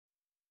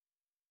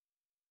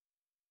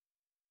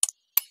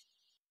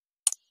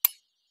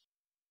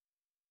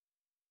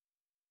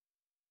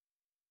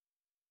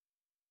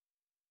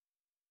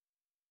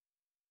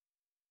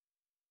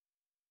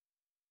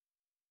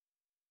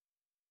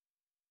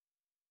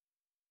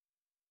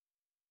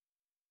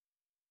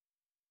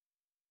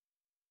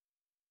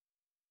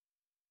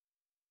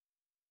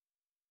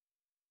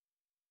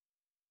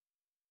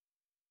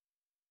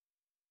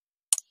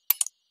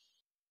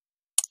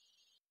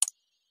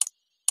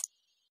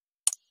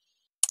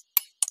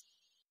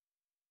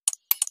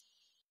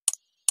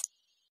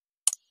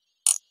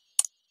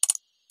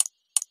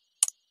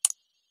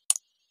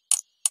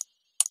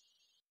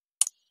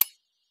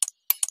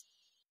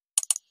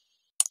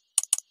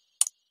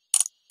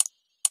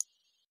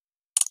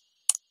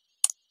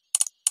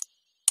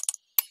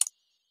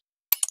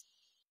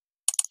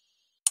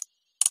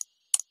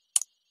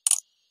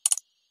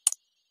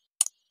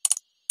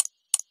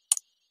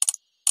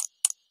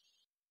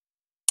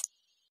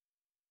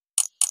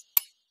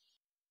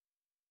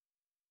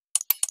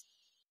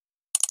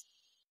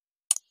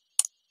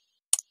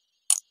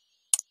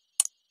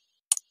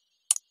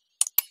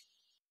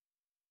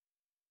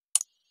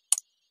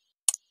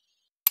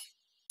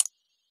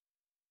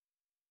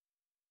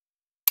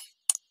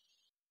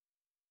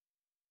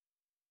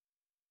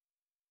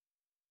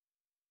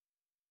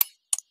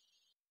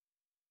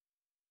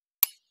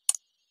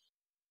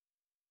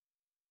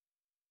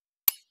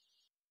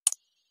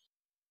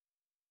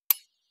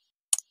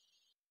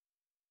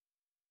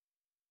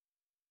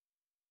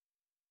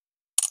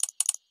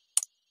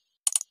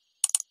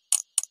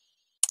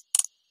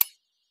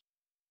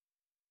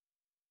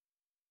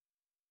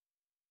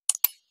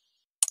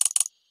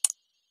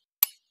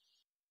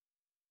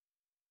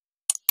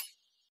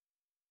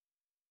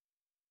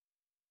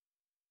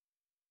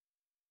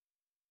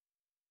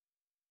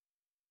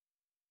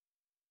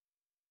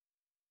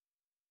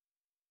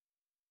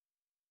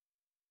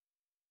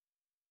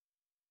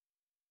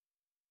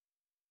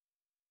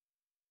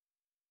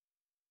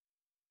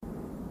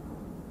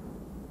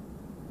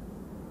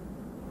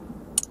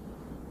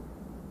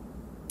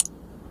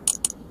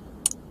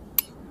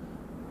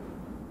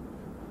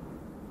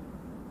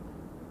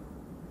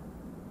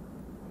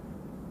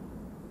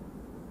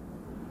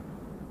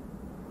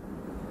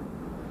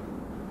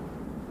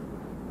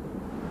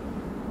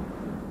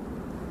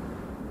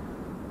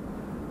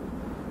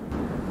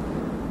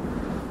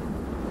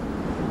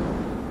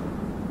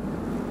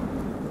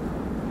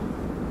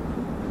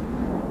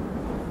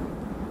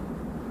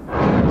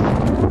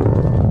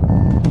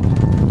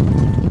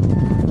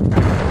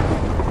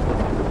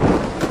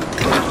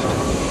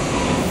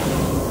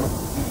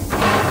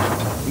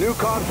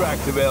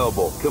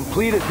available.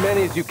 Complete as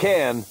many as you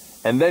can,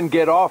 and then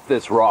get off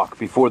this rock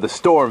before the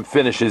storm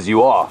finishes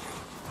you off.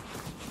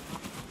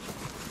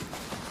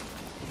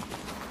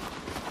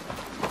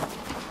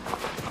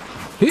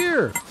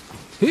 Here!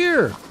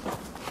 Here!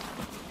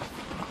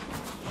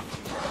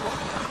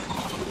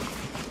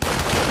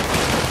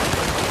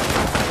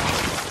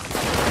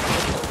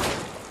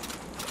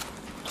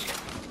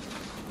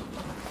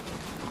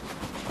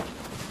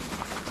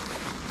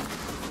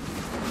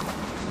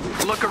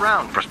 Look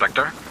around,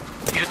 Prospector.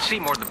 You should see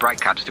more of the bright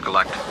caps to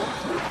collect.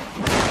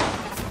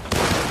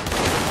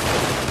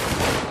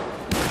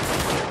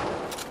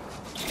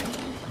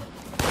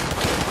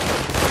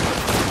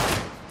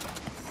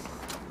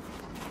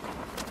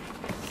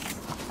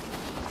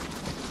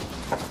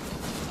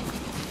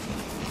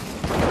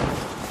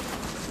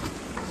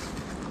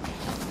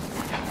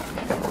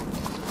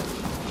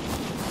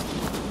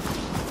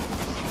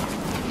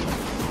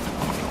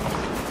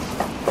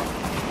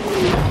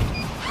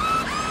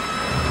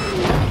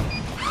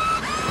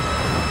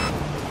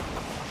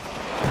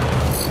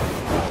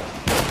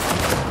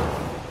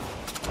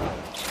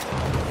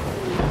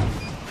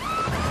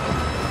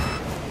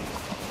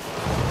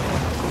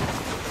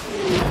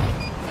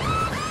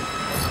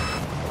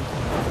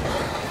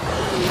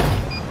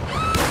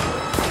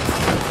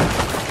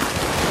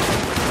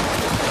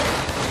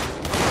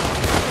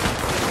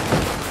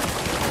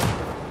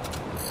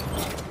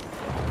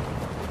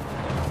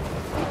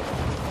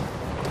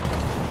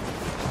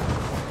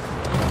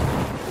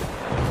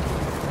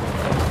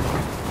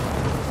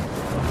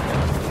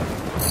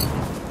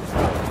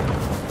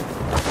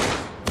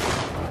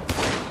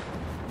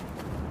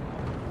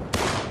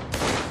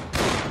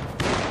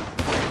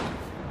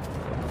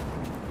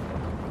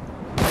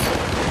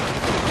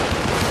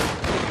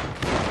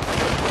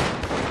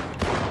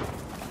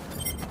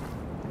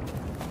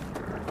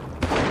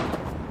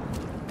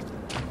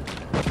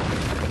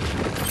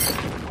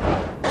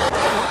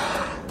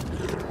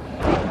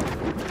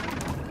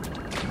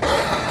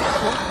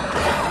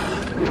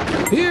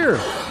 Here!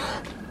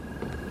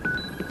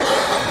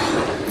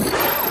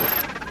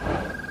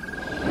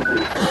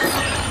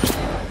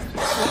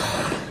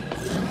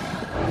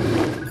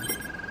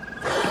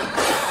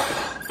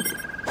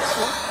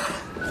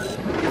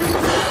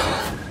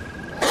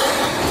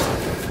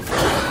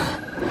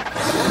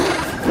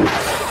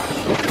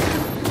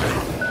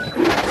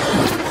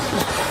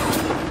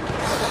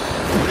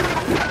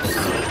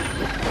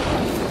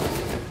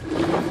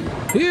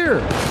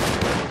 Here!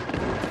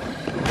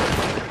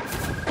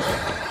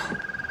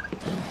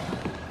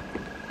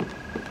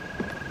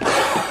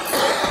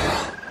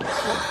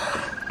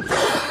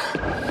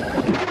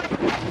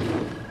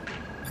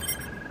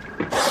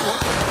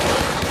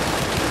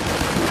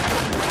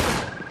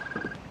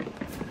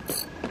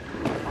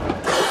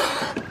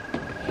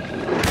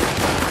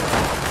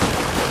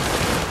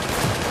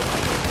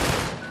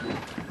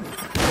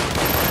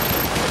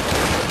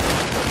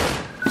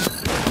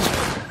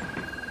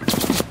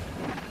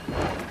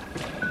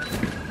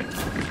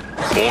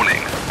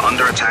 Warning,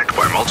 under attack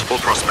by multiple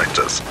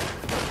prospectors.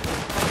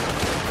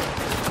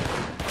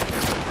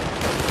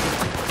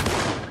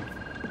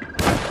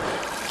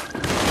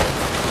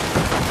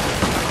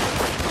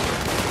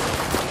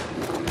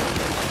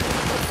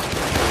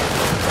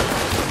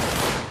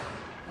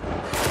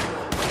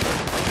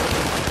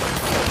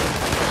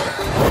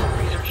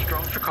 Research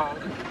drones are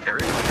called.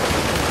 Area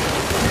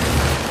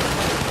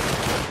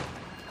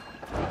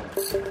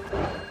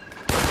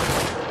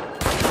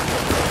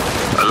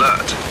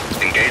Alert,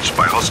 engaged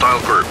by hostile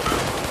group.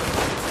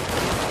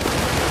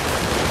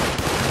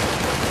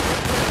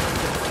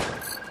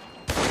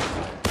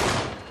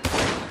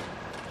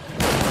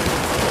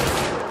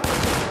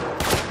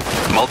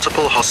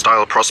 Multiple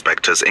hostile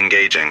prospectors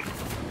engaging.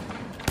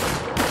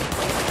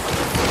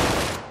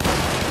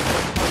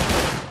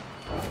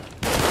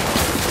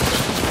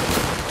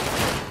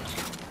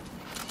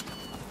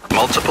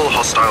 Multiple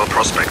hostile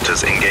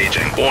prospectors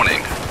engaging.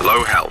 Warning,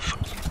 low health.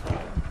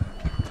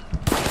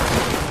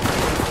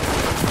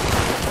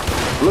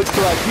 Looks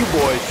like you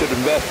boys should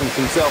invest in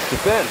some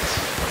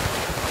self-defense.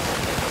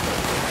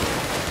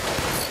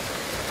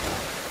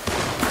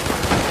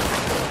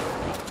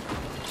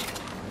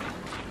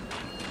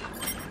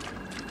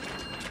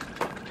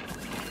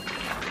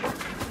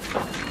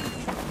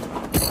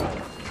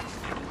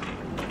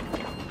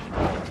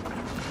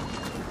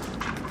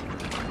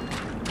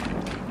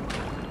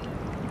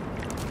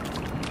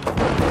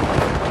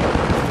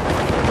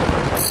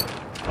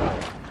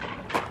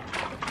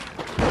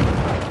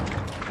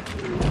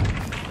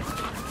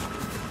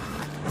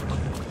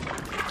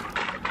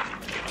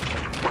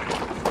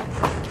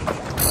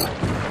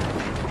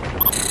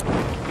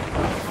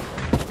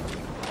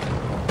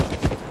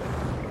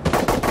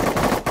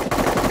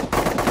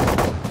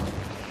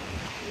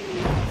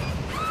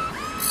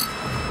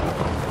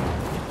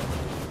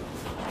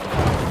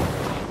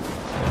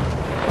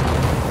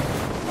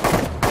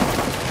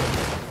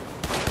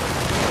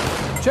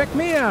 Check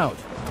me out!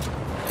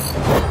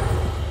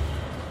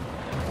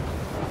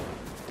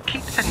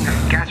 Keep setting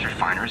up gas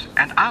refiners,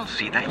 and I'll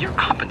see that you're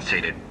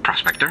compensated,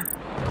 Prospector.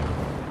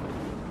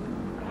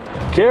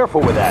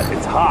 Careful with that,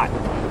 it's hot.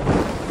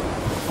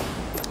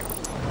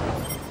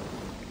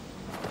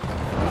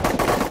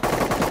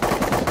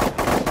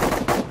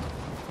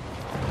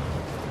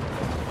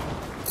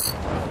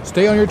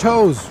 Stay on your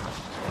toes.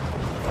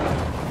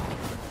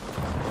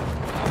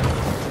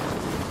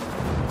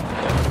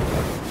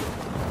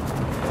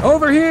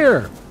 Over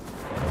here.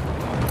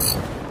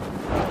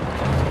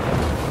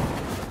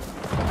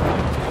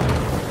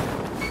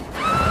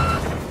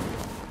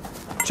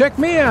 Check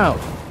me out.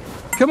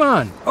 Come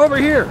on, over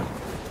here.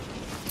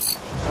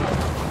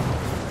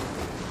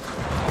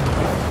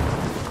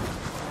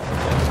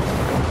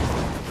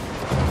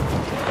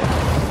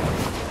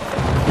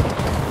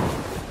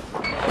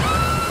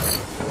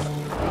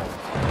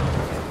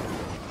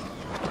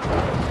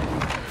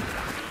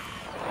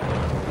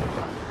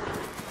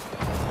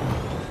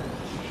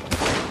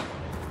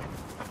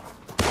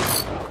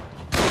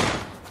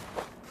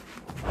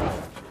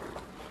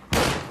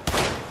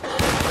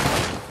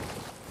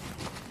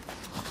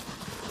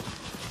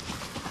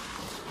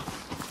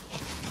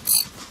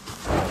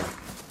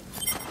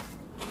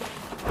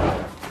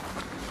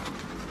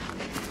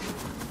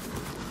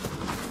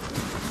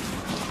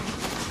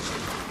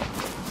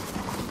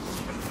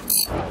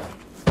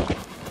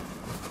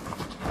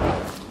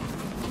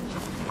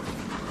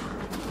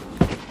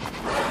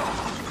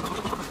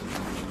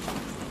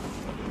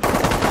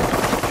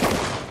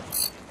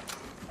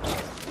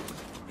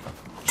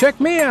 Check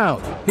me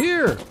out!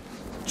 Here!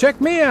 Check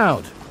me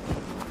out!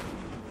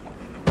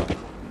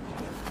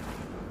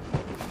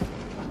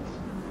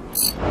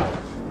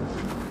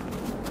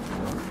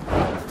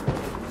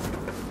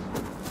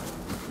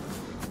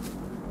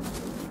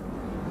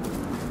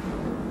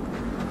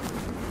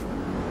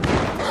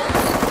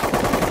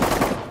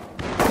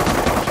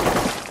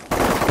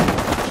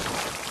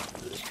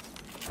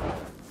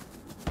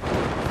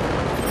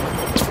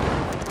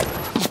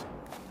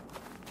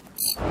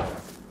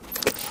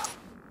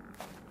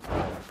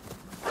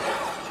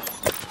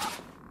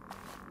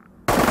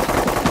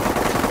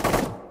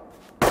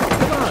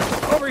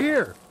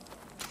 Here!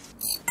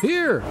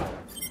 Here!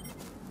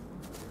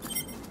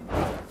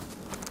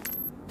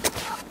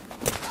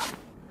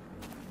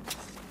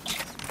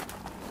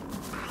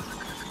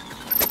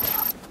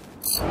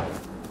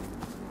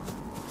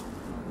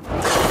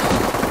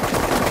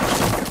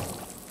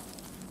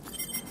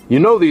 You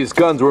know these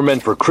guns were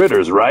meant for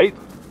critters, right?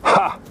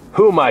 Ha!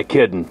 Who am I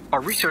kidding?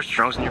 Our research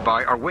drones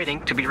nearby are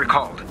waiting to be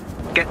recalled.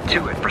 Get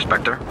to it,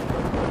 Prospector.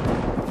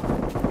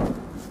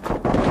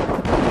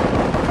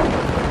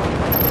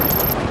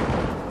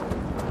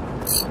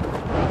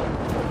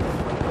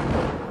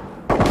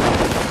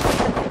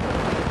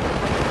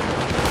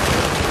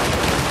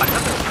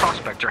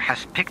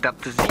 Has picked up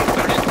the Zeal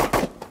burst.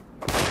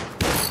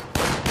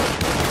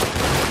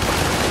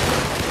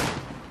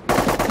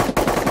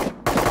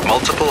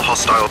 Multiple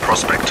hostile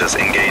prospectors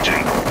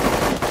engaging.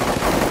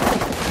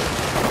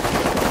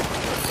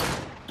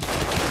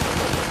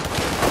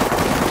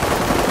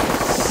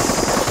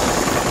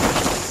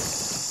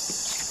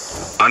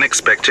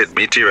 Unexpected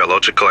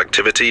meteorological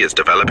activity is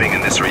developing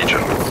in this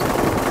region.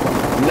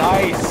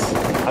 Nice!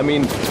 I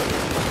mean,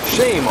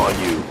 shame on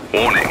you.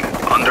 Warning,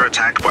 under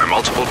attack by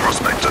multiple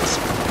prospectors.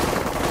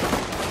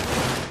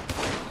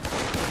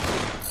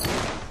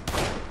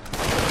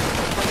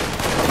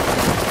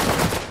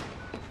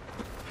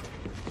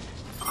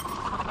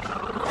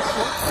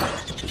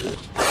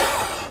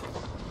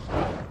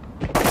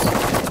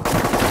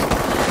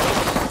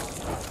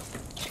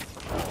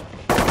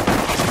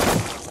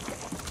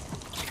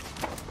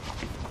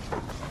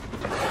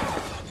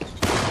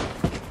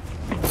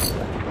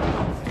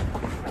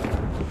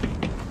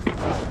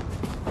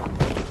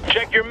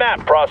 Check your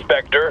map,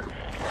 Prospector.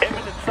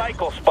 Imminent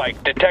cycle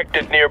spike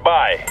detected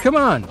nearby. Come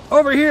on,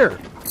 over here.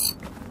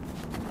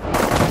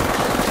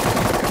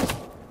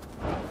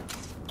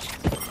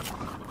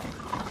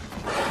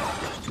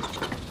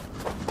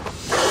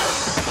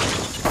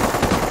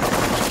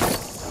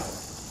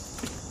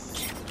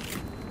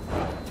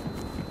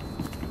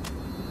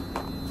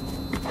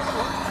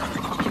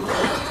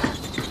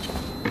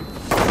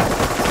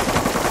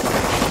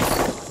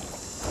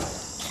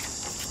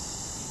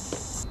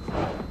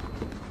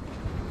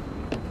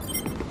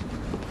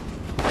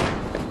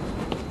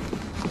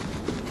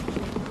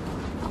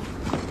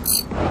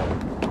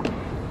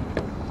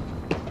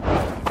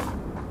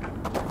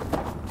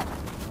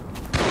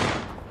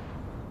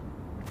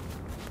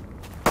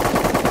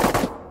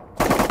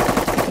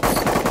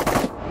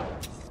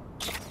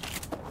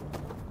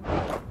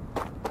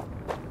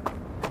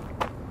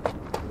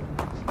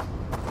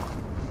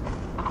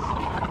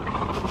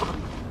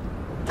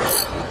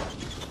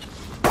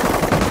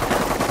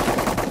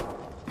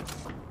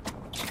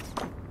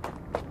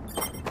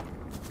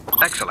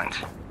 Excellent.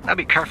 Now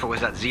be careful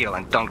with that Zeal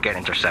and don't get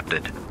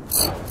intercepted.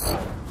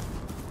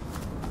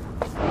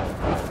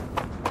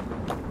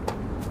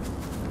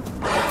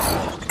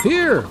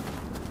 Here!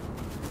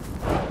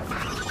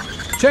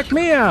 Check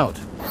me out!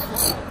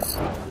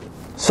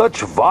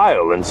 Such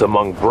violence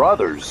among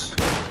brothers.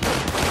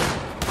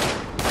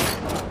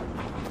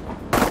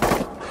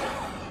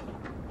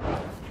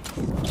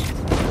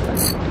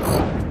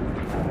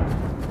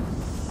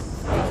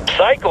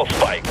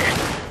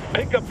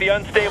 Pick up the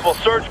unstable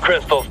surge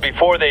crystals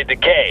before they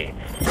decay.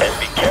 And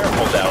be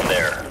careful down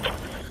there.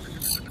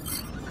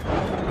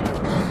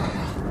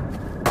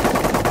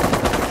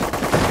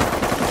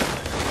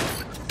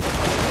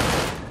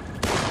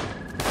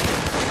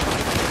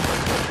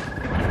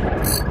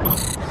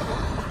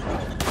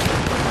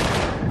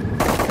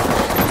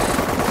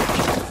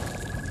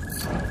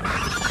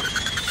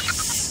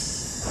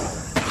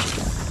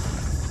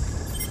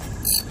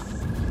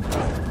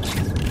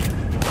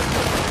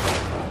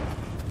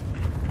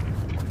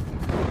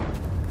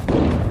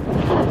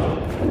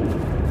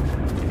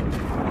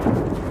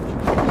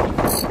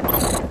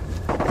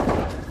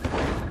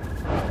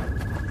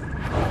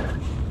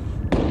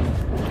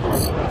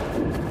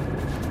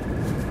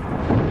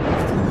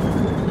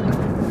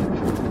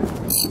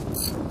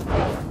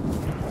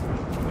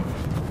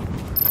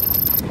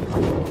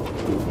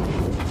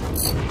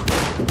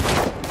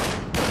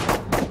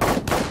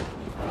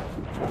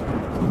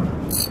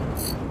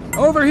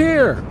 Over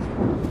here!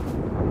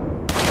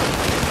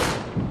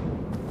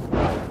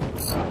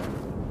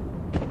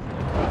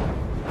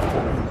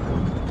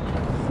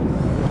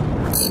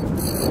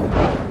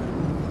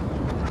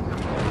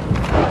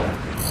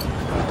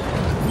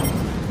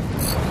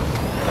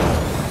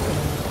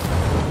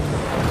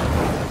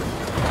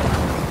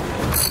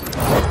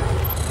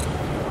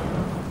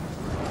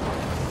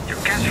 Your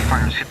gas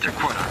refiners hit their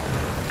quota,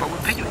 but we'll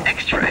pay you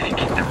extra if you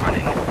keep them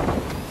running.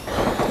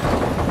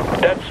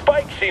 That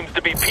spike seems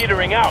to be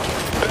petering out.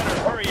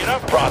 Better hurry it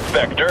up,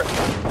 Prospector.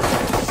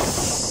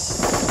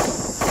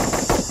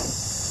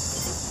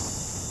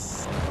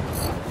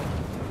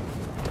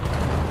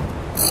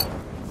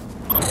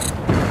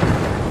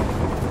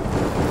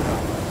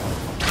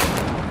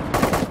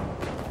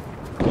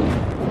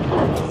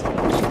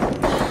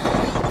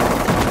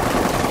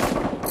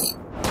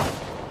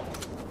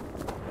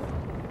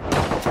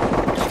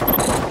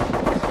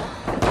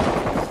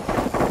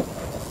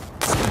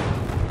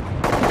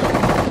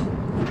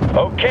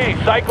 Okay,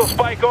 cycle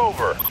spike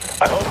over.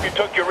 I hope you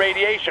took your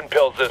radiation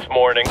pills this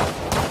morning.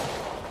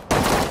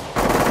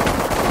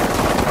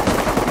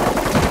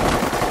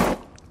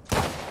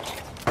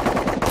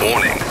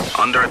 Warning.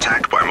 Under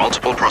attack by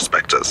multiple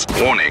prospectors.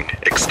 Warning.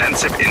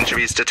 Extensive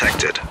injuries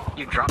detected.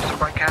 You dropped some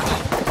bright caps?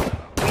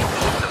 We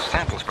need those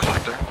samples,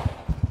 Prospector.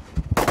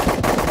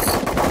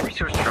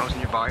 Research drones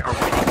nearby are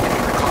waiting to be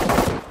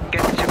recalled.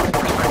 Get to it,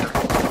 Prospector.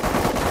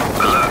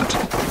 Alert.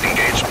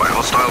 Engaged by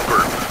hostile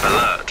group.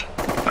 Alert.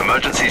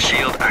 Emergency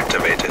shield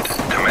activated.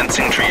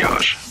 Commencing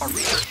triage. Our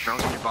research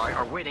drones nearby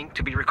are waiting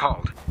to be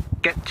recalled.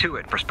 Get to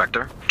it,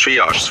 Prospector.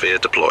 Triage sphere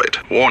deployed.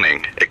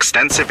 Warning.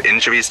 Extensive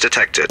injuries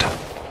detected.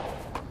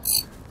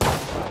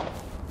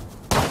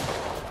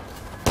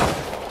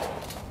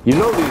 You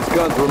know these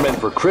guns were meant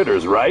for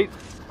critters, right?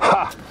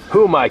 Ha!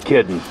 Who am I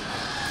kidding?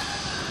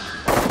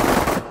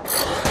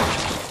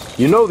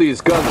 You know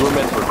these guns were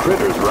meant for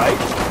critters, right?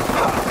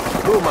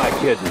 Ha! Who am I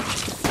kidding?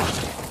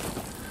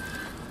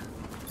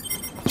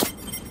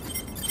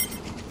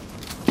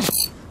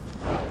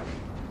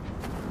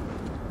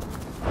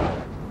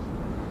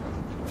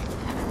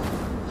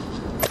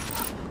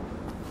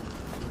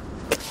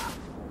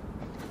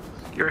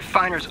 Your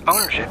refiner's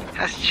ownership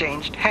has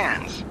changed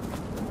hands.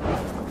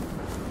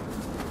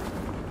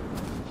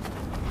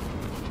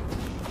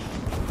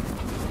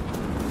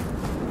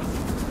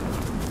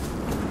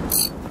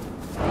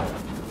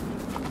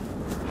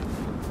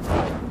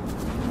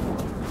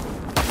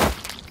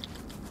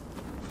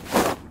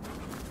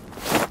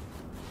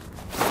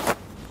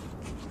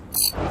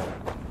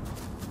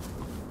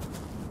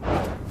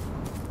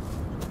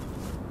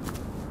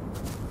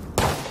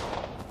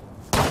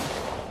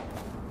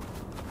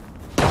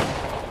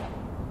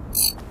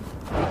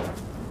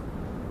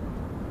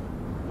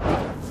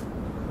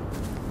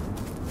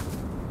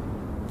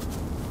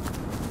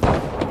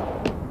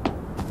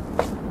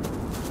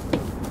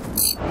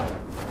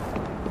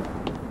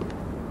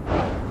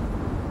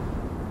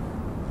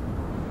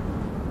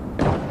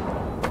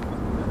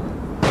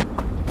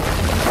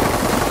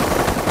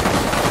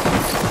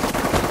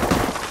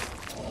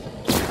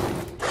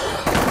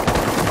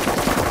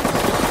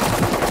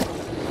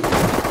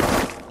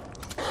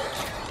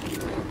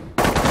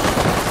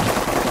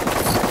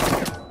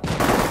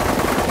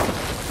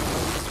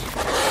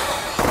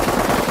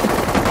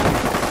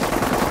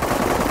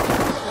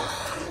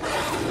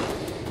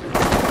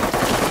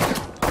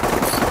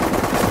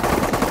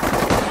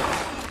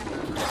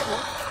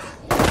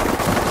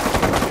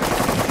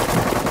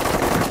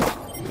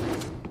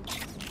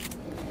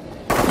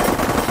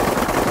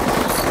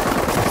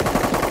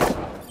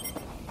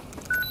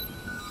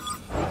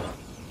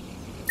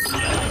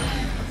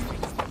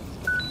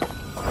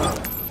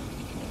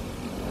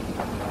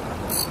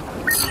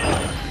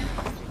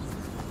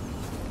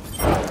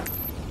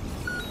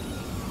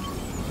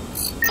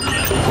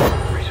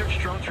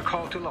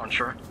 To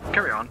launcher.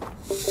 Carry on.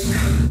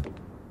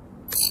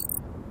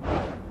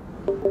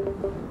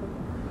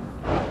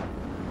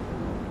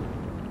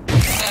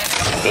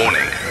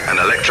 Warning. An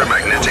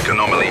electromagnetic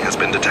anomaly has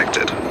been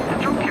detected. The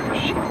drone camera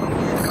shield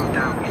needs to go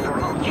down before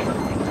launch.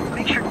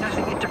 Make sure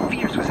nothing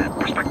interferes with it,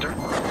 Prospector.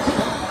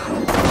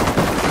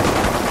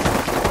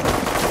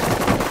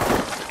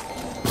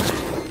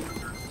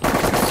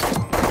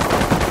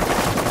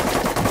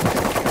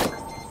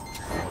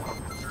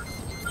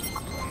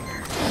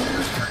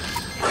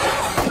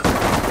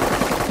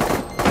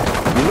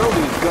 You know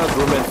these guns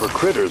were meant for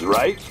critters,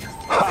 right?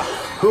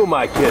 Ha! Who am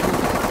I kidding?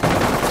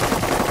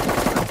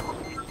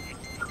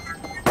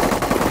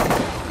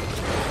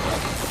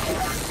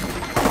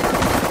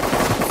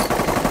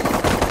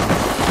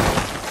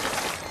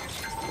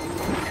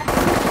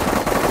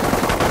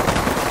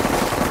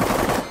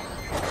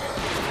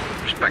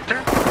 Inspector?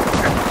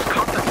 Everyone's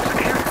contact was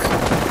in here.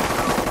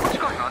 What's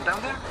going on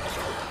down there?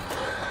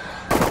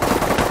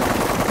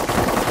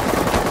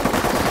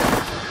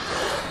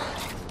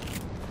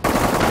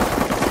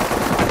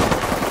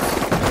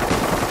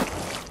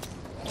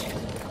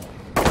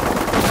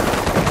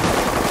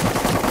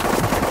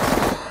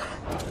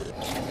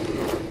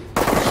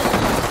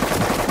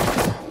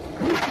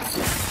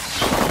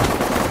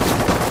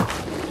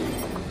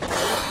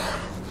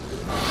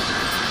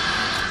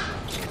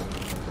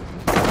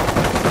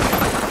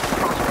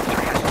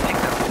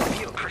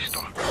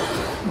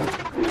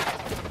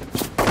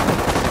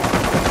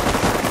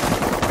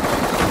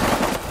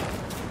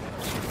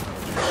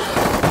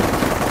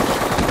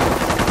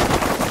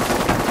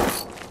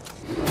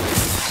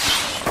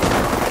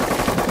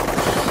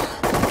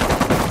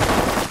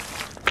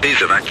 Please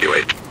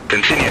evacuate.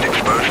 Continued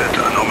exposure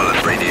to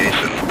anomalous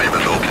radiation may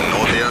result in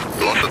nausea,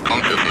 loss of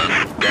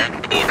consciousness,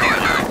 death, or die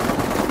out.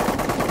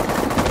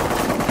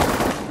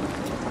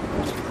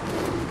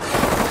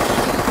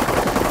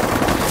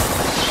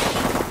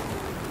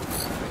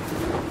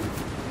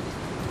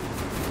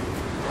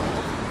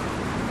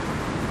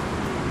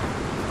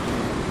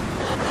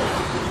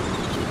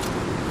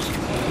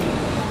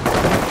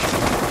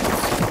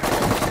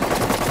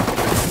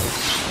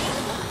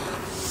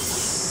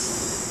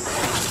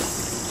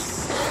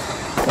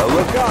 Now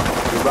look up.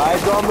 The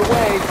ride's on the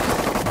way.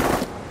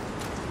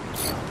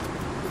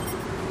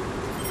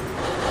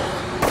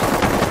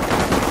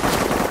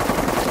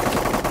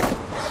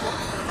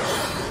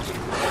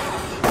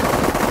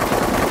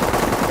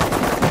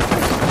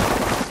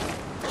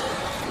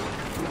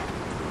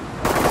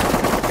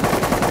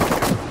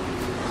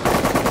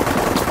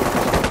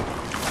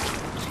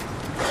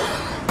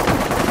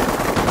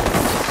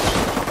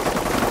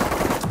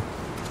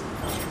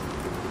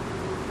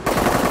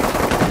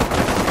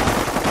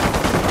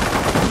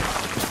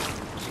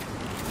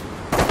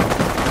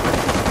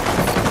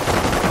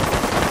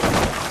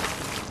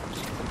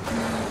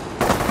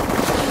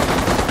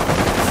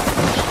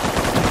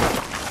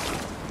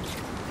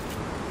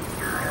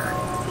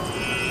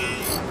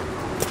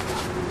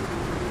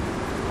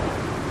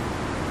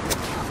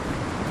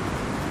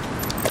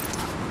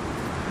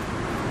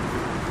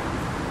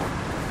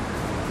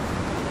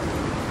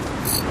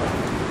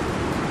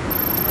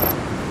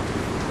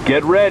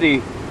 Get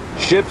ready.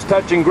 Ship's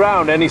touching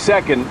ground any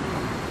second.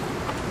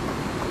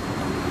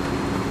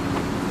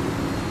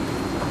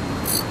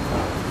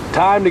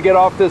 Time to get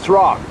off this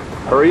rock.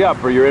 Hurry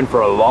up or you're in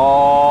for a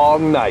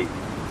long night.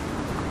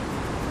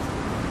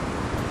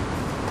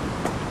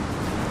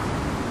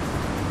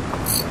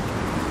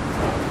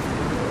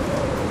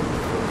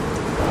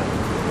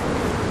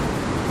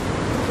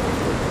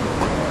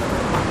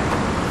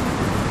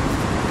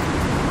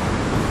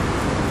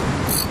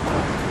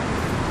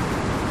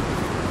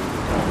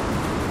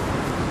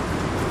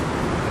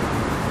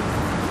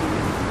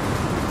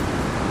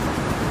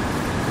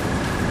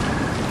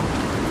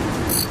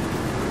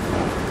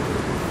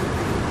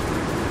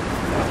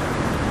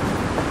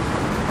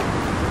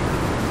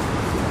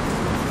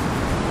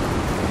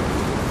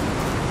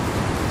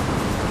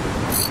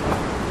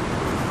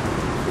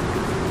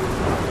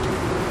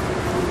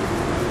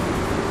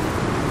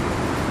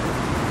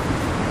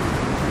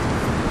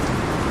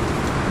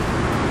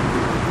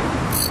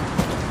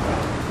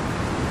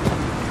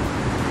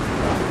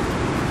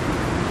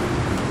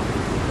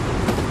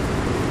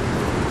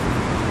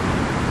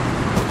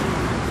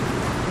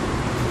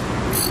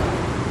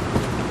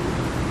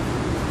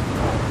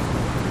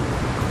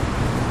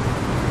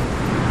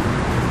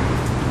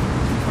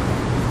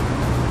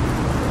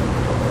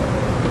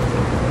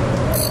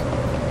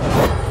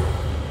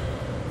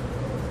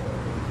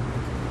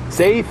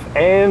 Safe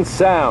and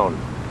sound.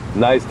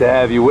 Nice to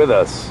have you with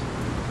us.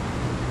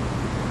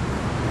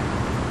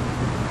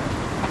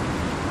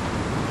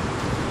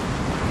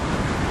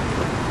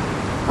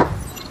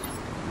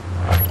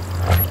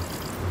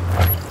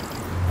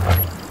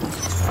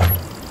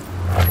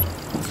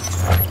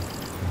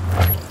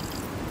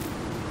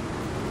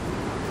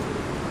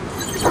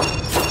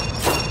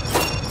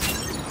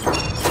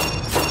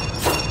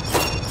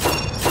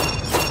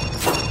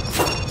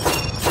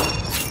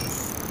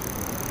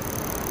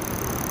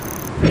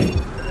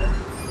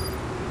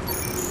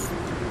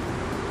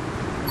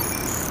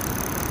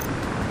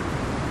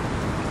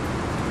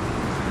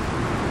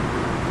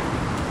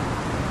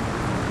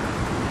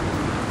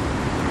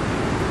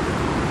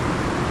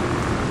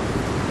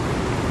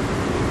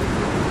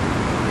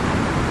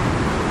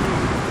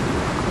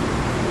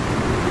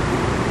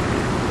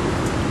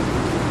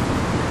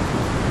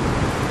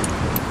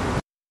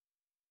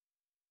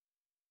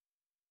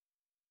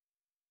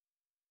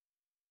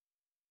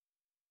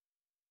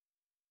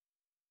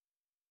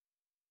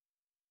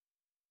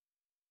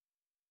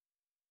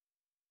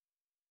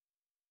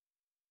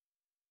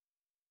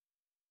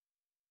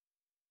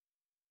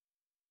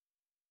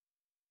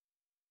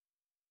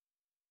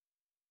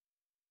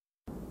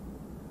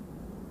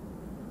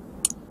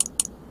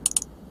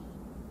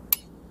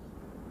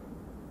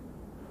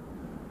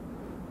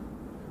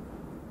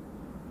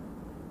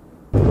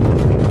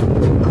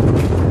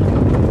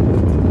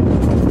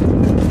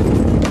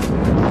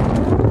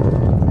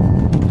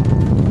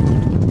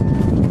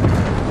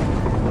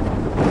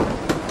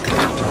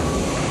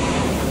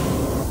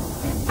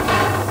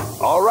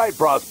 All right,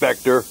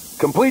 Prospector.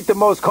 Complete the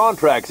most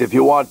contracts if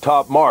you want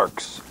top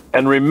marks.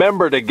 And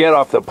remember to get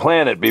off the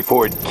planet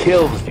before it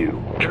kills you.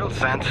 Drill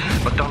sense,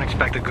 but don't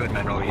expect a good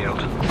mineral yield.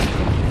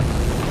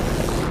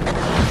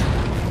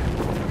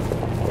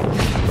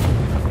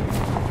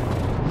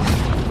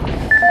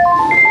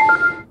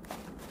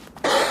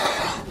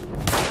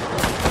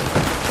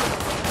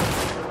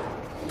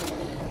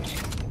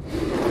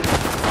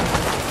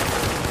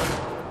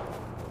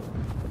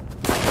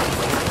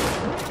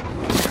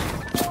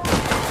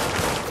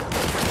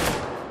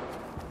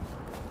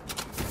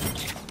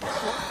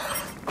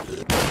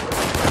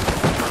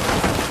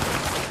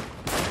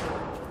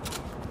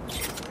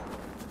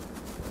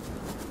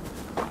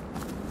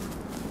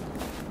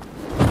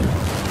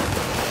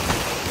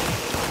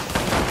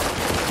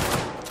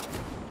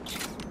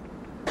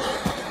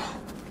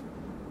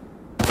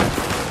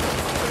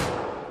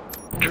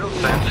 Drill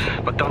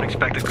sense, but don't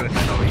expect a good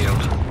mineral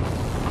yield.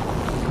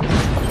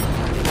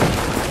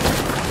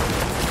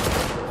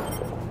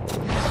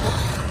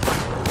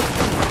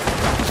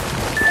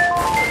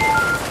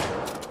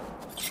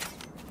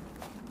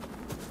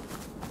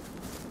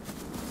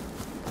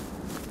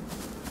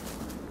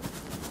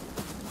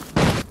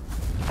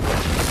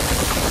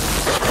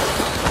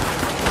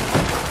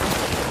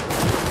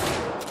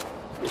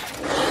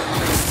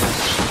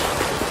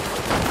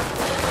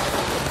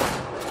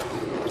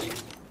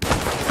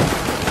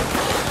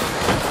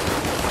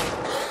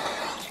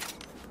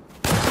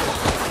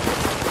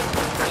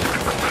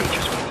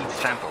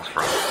 Samples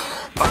from.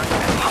 Find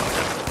and hunt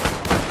them.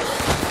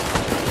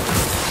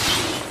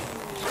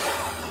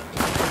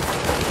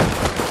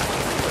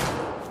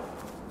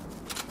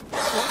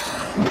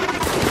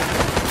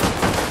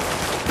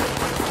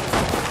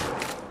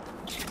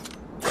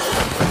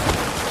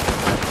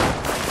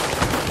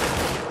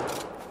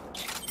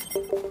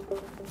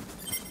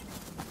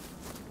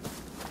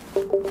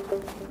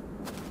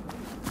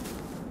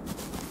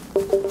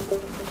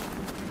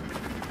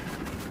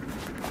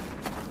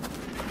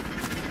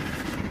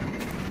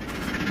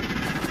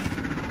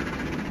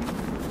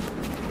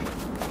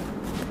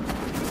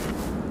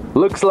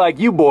 Looks like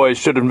you boys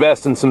should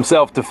invest in some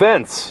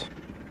self-defense.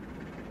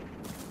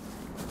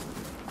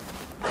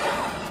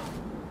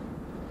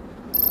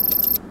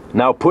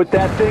 Now put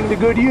that thing to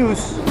good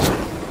use.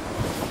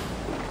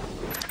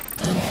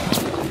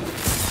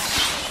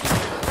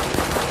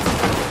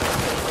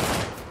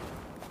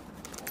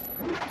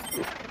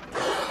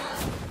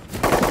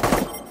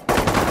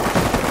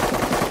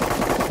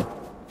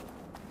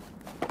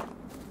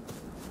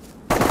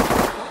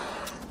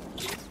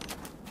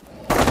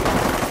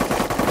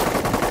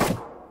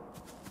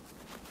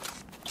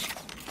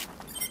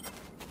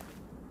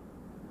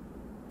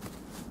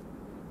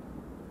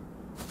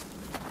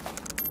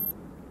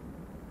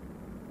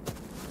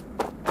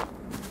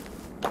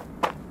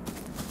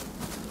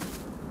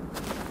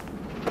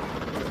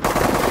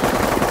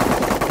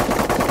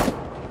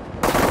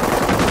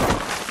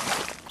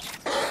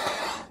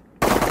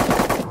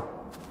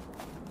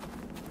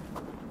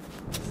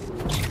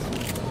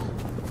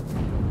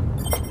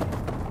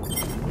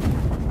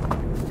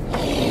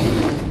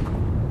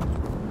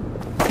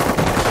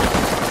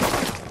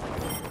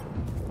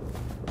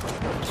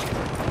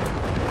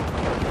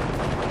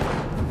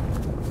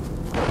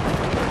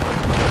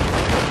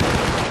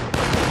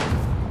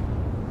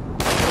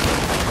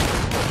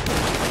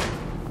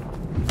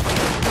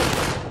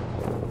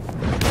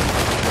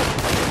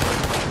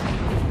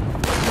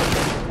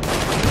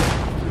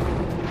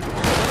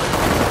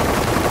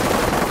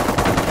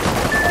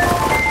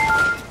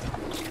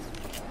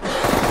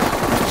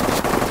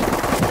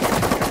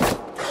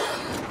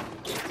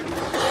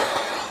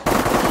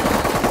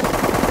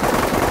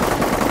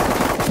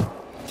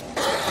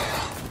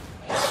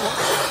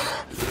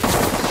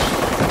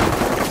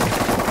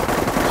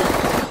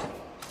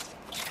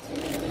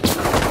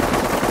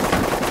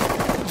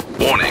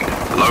 Warning,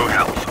 low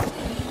health.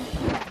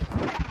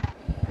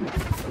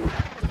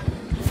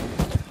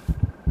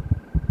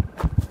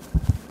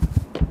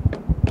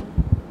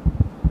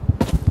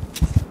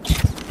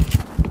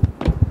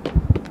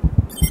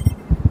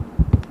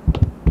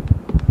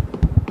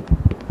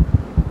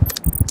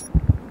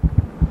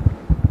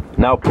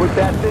 Now put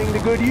that thing to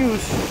good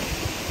use.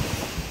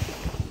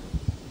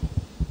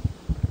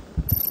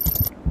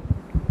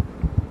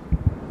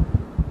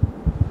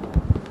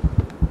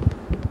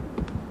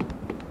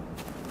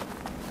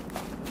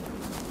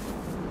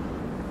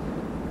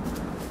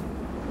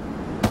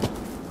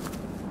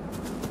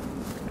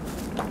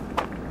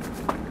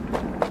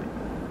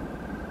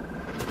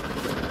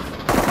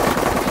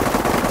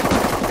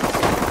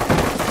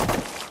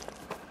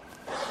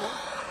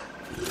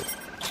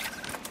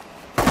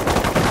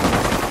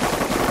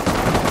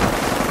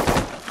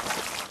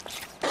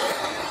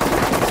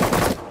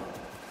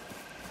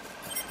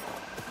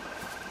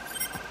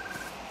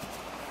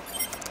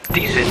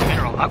 Decent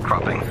mineral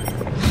outcropping.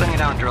 Send it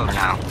down driller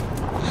now.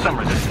 Some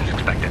resistance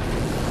expected.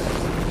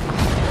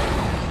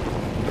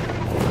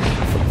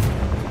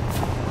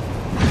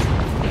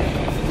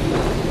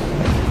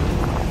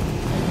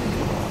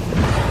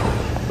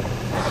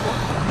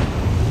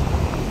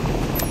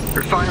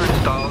 Refiner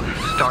installed,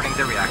 starting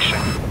the reaction.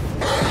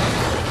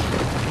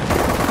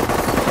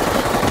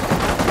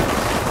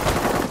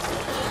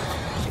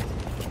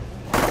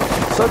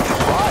 Such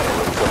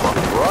violence among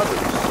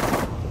brothers.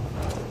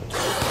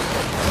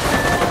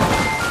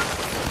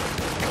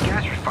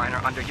 Gas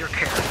refiner under your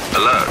care.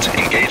 Alert,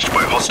 engaged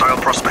by hostile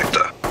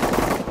prospector.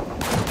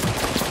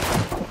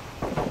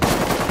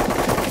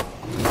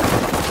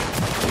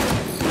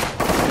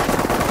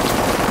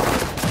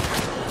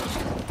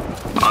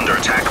 Under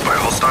attack by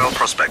hostile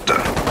prospector.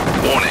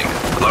 Warning,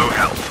 low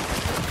health.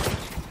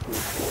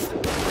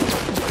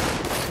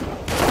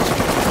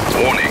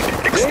 Warning,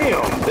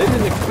 Damn, they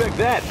didn't expect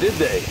that, did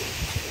they?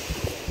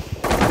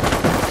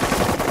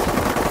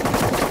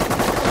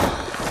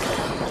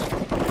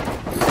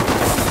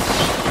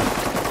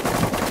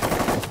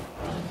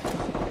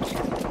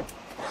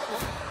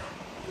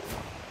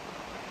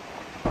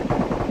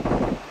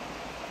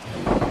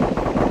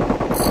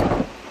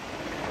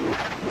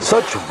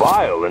 Such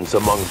violence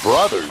among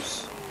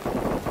brothers.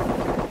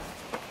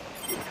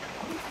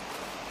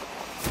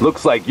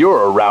 Looks like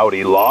you're a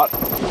rowdy lot.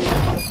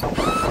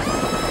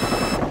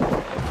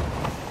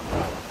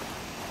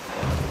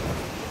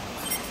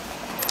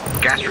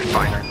 Gas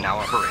refiner now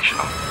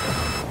operational.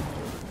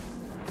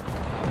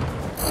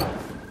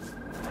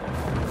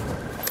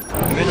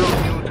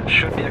 Mineral yield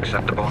should be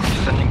acceptable.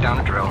 Sending down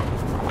a drill.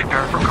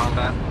 Prepare for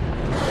combat.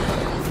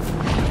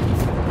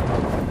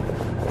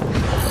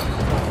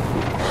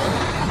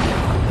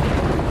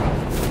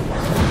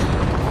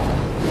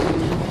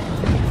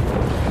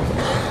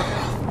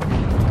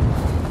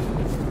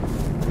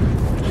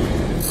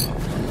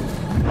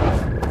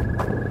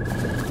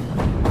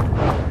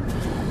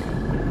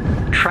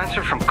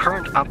 Transfer from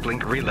current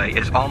uplink relay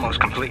is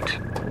almost complete.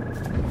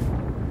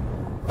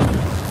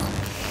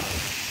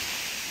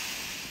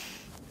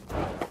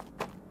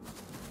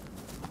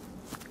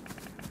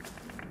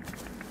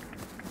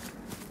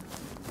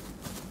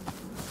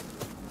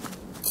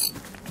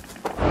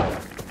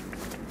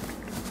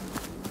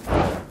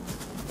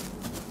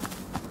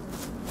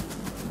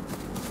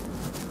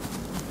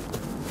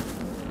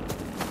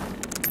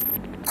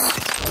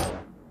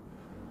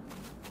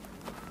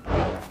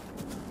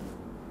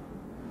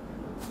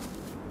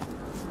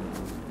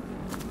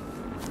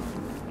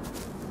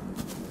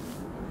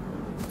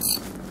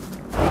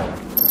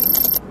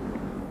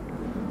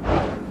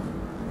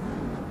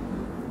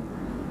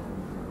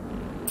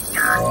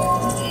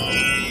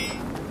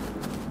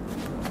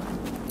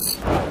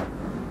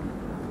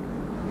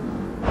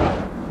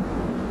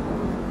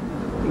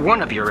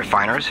 One of your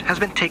refiners has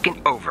been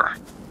taken over.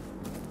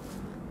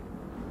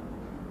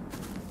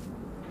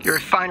 Your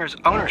refiner's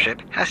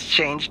ownership has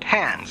changed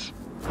hands.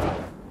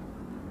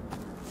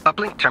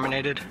 Uplink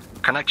terminated.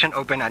 Connection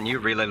open at new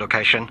relay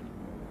location.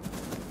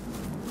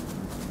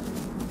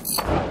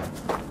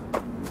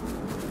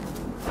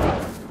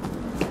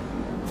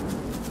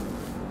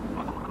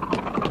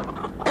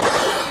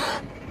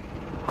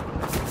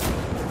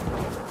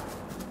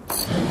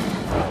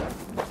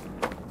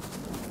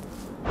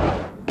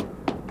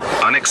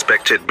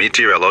 Unexpected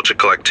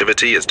meteorological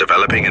activity is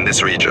developing in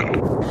this region.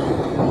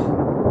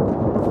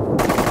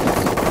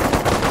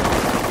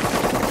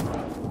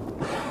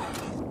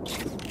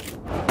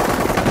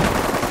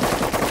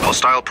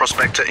 Hostile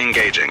prospector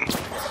engaging.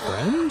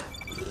 Friend?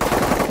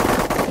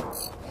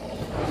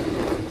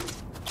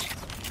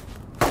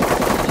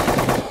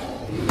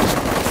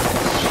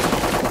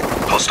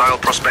 Hostile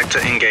prospector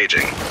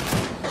engaging.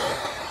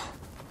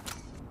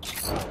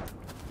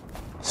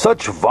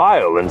 Such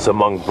violence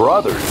among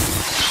brothers.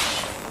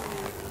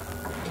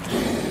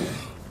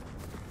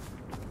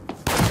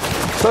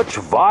 Such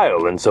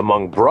violence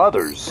among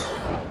brothers.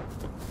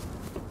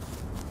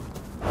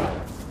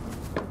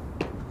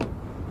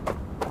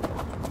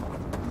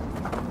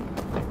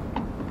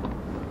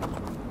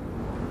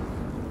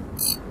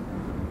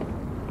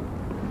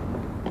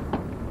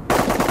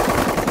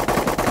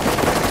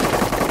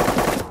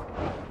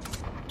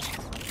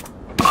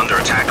 Under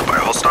attack by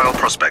hostile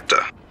prospector.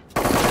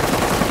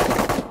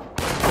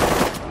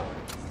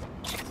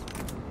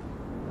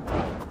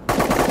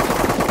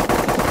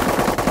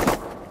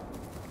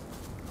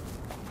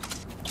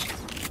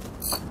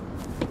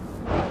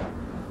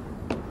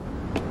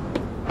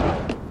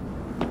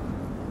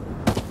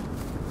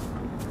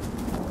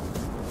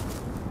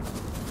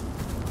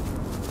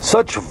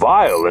 Such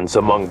violence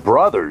among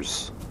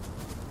brothers.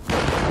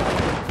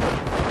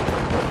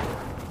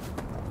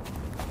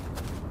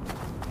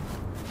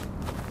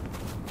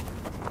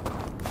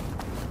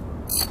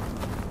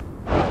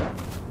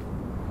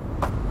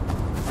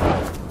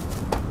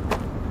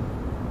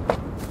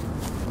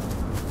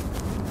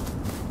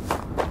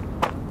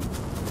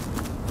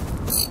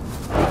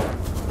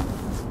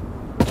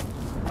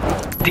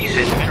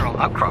 Decent mineral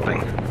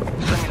outcropping.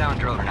 Sending down a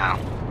driller now.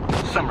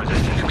 Some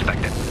resistance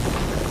expected.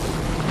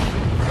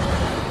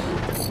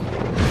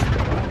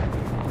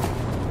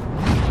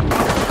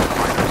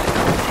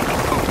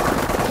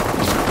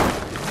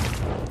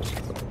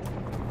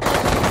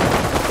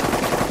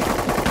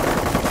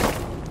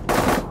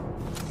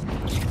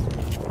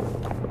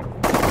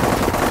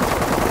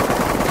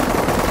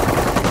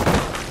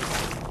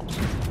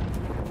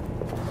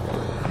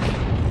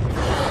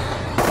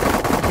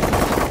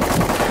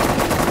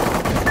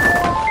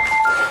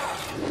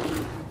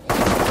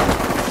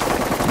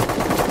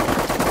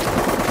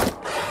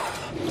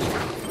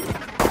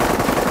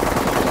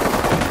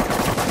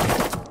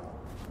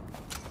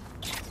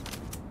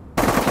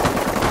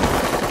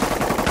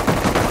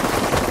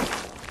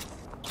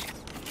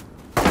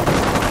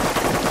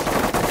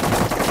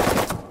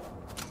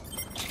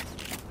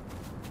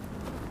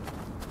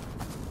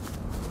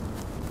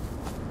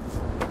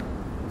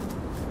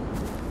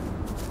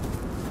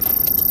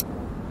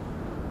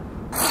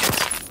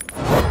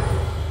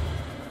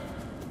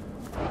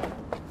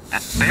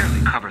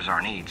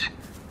 needs.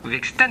 We've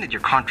extended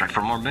your contract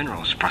for more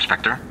minerals,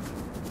 Prospector.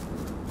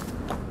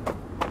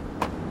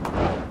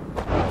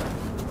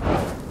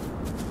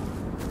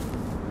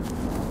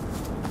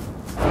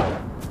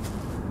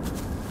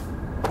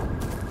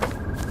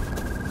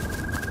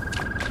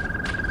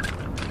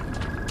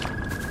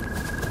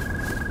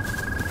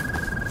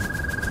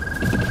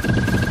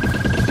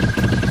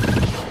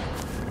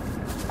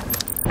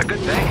 A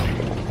good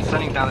day.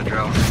 Sending down the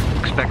drill.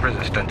 Expect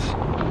resistance.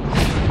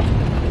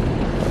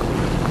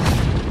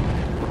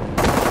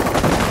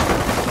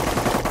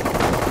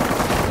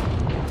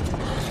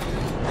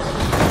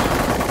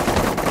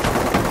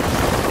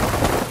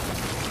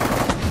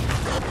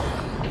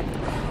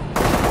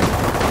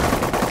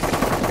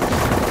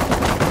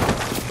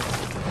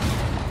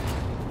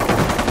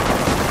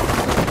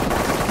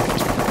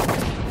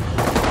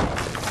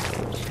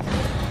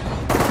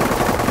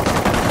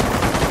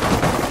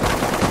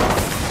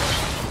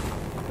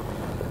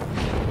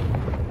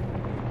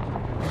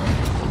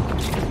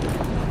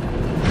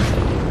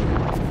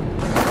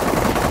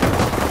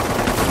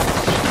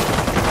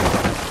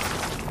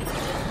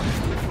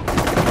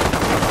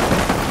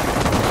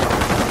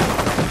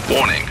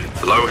 Warning,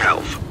 low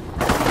health.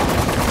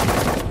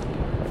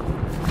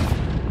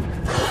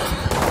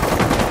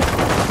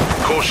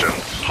 Caution,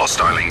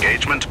 hostile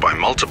engagement by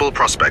multiple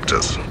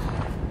prospectors.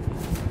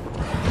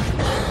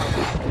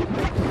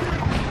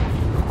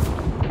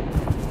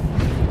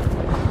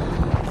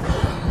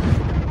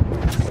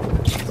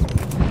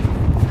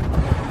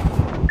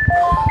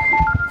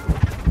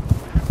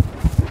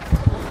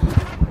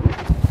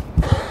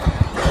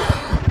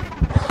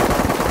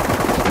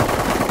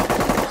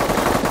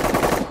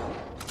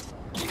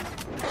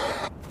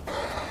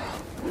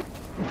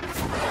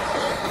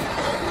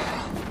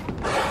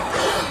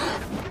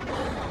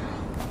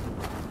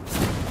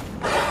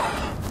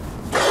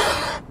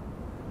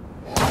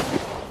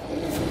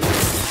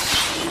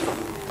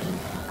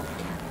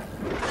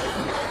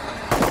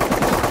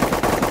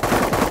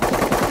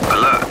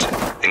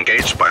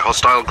 Engaged by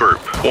hostile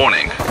group.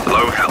 Warning,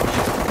 low health.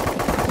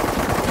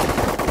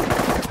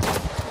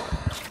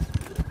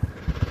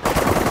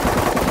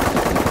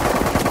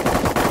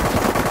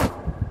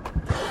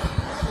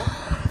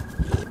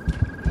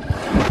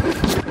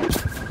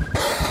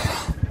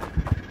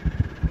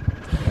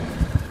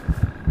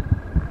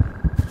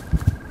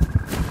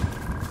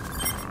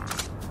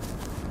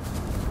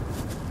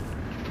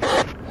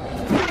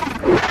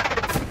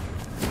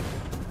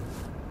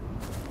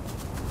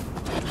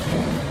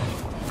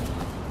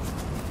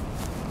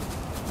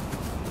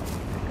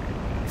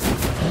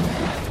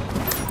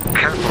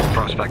 Careful,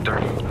 Prospector.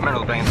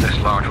 Mineral veins this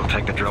large will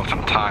take the drill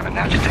some time and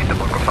agitate the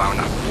local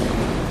fauna.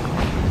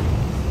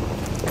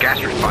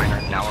 Gas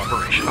refiner now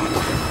operational.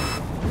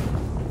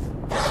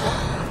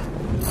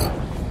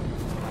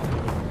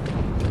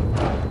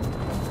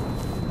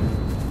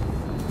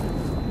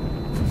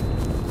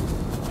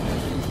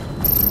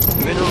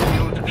 Mineral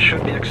yield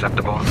should be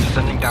acceptable.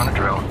 Sending down a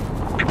drill.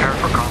 Prepare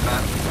for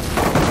combat.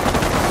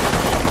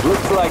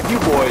 Looks like you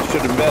boys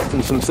should invest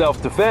in some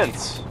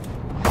self-defense.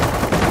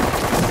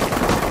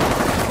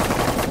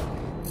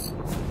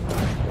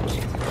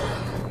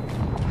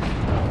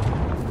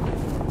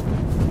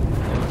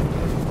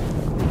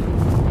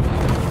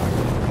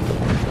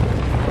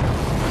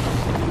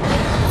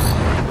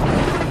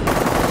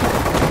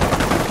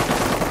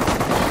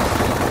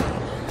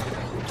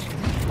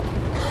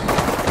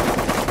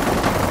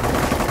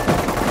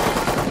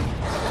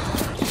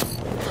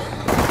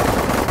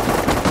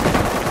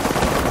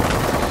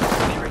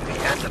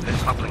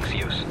 Uplink's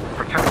use.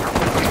 Prepare for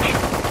completion.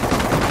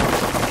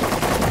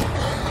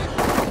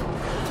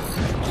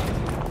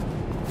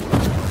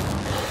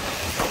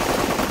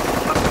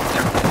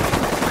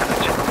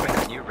 Generating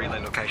a new relay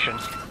location.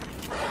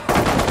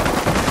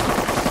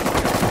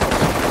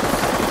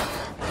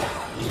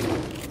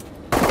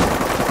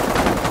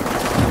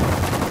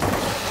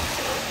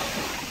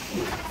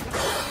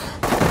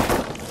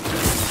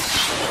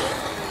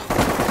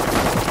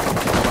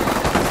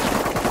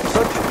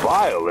 Such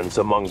violence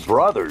among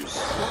brothers.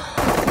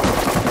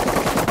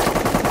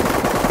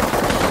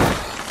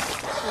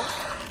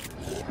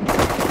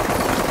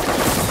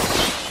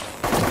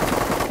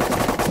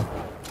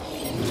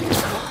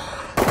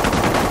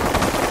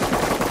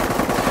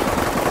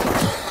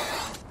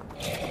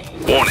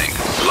 Warning,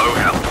 low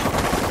health.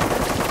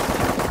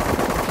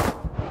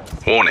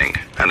 Warning,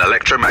 an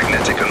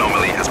electromagnetic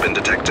anomaly has been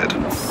detected.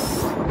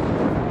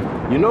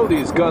 You know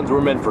these guns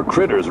were meant for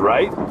critters,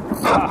 right?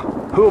 Ha!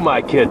 Who am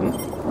I kidding?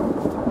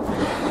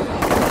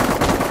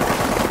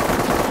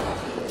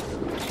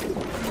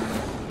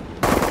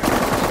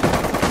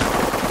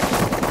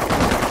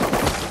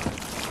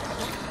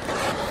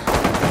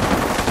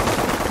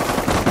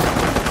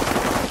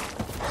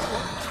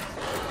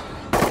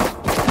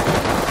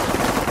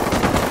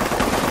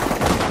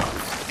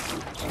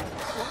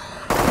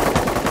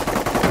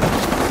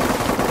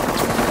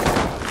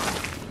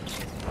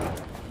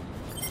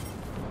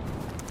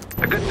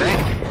 A good thing.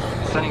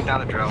 Sending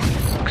down a drill.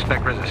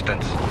 Expect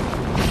resistance.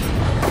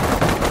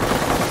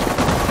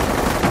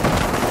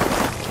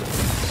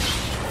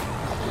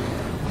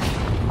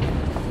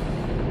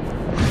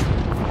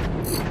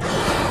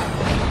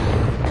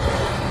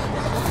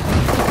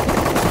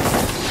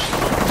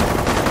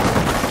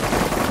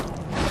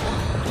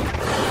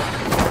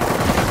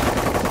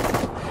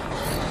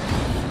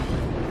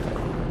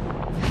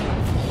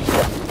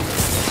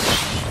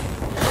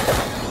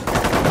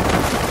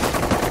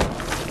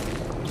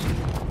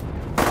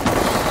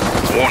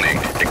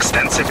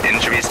 Extensive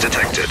injuries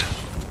detected.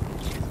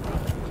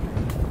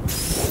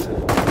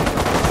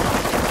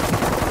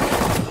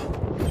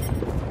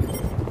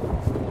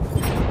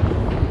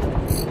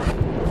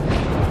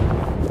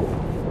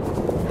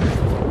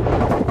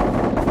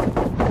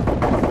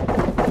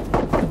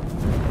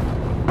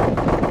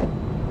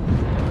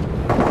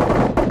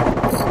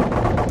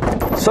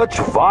 Such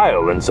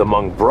violence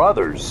among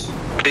brothers.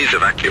 Please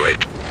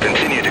evacuate.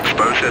 Continued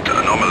exposure to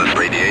anomalous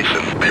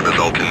radiation may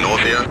result in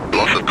nausea,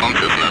 loss of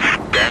consciousness,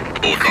 death,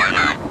 or dry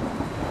mouth.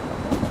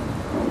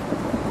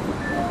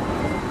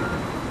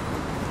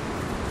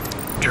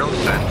 Drill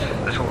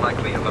sent. This will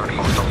likely alert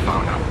hostile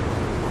fauna.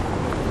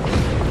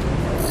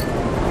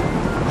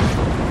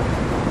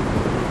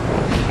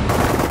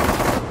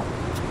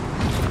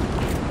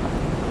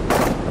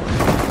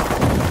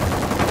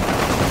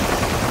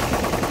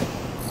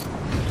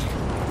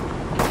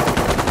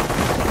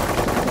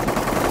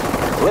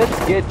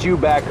 Let's get you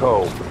back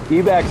home.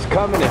 Evac's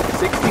coming in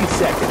 60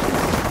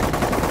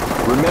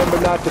 seconds. Remember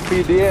not to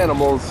feed the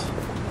animals.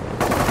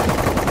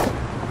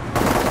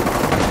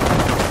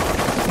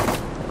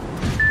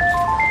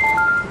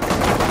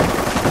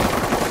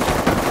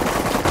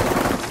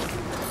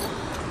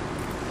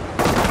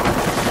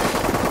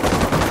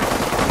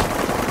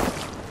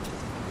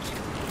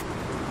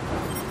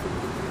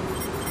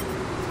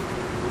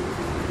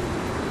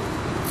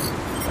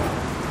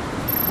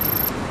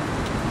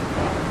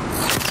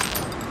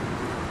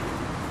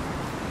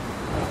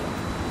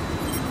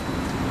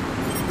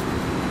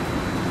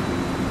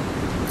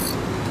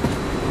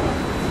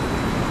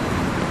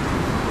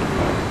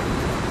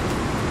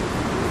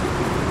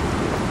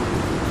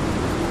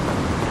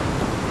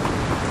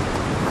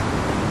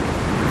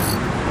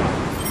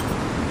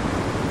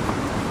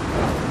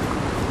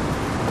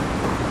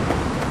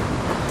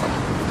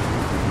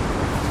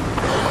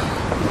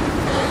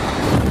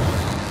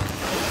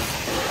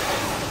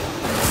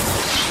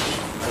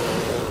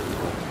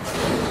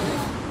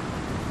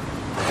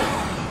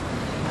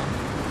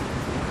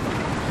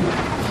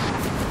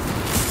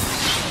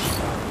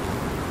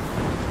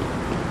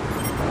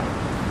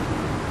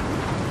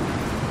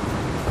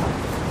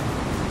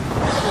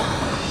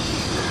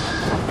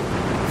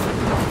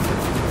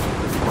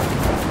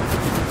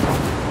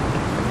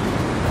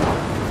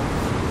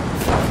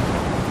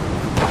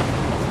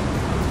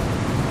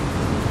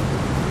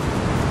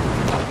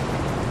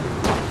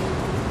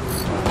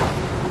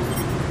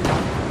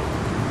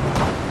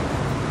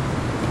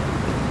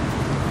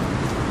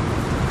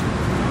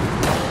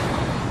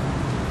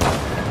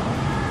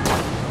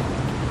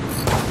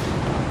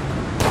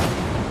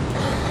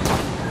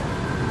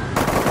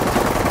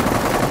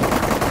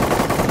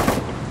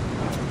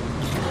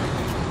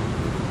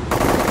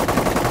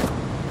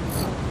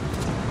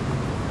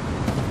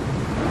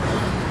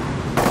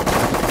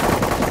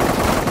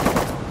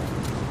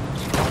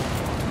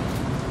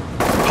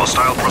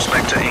 Hostile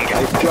prospector engaged.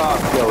 Nice job,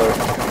 killer.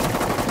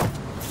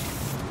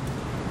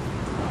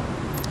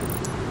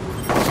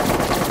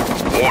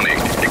 Warning,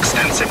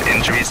 extensive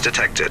injuries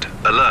detected.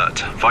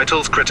 Alert,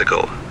 vitals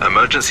critical.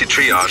 Emergency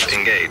triage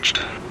engaged.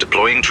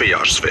 Deploying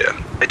triage sphere.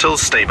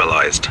 Vitals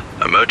stabilized.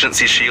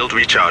 Emergency shield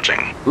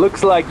recharging.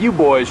 Looks like you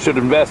boys should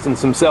invest in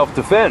some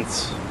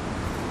self-defense.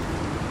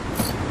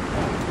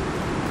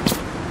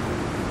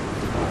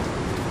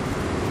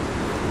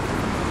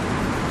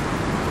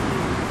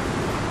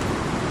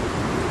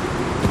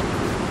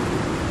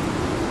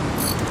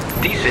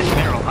 Decent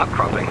mineral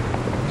outcropping.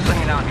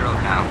 Sending out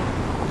driller now.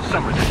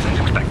 Some resistance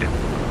expected.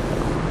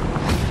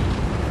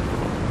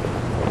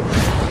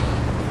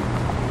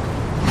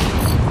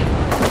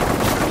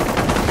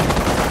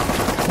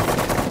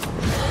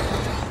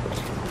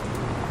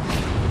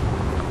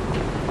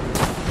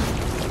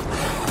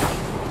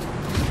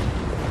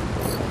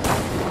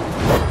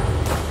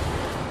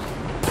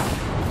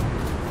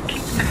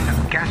 Keep sending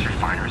up gas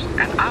refiners,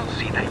 and I'll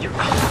see that you're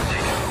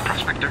compensated,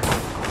 Prospector.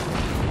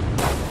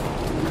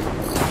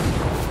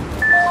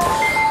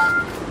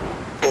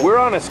 We're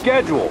on a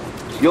schedule.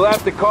 You'll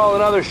have to call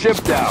another ship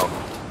down.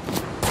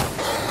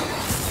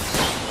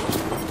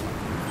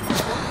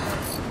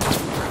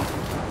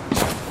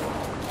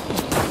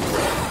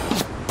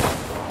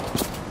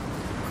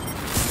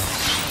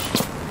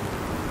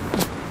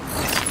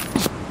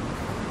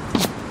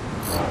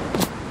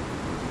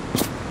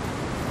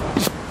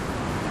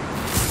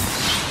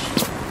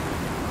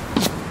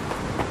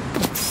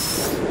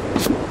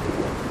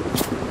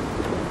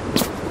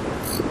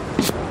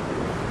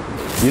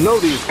 You know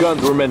these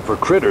guns were meant for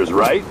critters,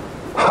 right?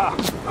 Ha!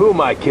 Who am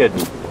I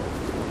kidding?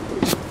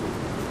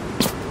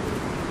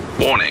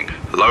 Warning,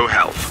 low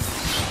health.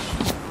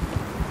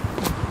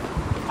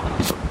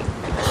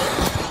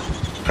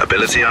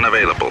 Ability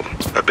unavailable.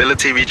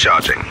 Ability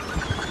recharging.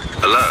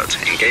 Alert,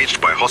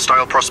 engaged by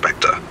hostile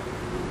prospector.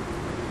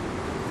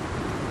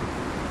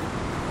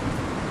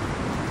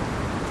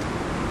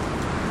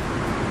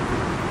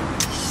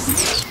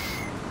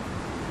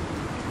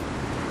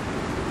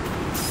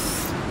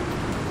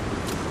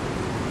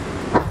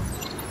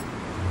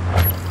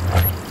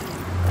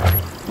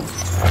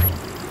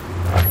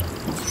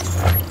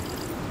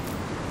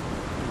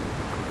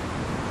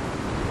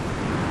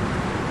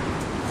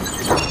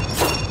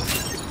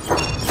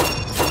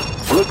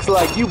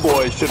 like you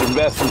boys should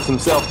invest in some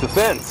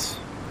self-defense.